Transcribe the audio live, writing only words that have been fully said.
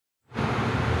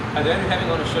Hi there, I'm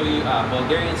going to show you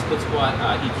Bulgarian Split Squat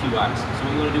EQIs. So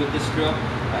what you want to do with this drill,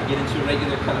 get into a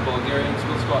regular kind of Bulgarian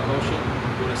Split Squat motion.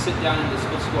 You want to sit down in the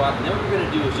split squat, and then what we're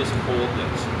going to do is just hold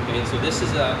this. Okay, so this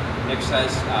is an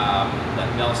exercise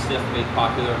that Mel Stiff made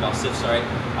popular, and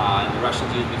the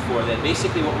Russians used before. Then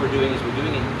basically what we're doing is we're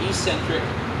doing an isometric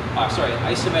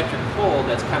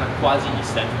hold that's kind of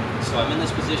quasi-eccentric. So I'm in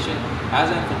this position. As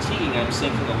I'm fatiguing, I'm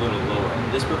sinking a little lower.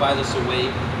 This provides us a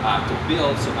way to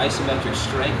build some isometric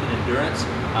strength and endurance.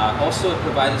 Also, it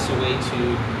provides us a way to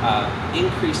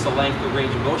increase the length of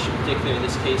range of motion, particularly in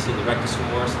this case in the rectus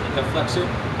femoris and the hip flexor,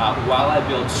 while I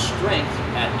build strength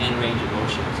at end range of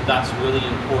motion. So that's really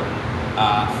important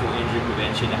for injury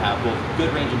prevention, to have both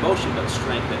good range of motion but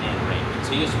strength at end range.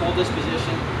 So you just hold this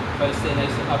position, try to stay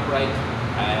nice and upright,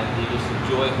 and you just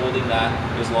enjoy holding that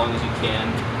as long as you can,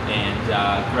 and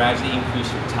gradually increase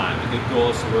your time. A good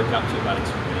goal is to work up to about a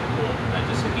 2-minute hold. That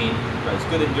just again provides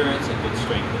good endurance and good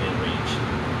strength.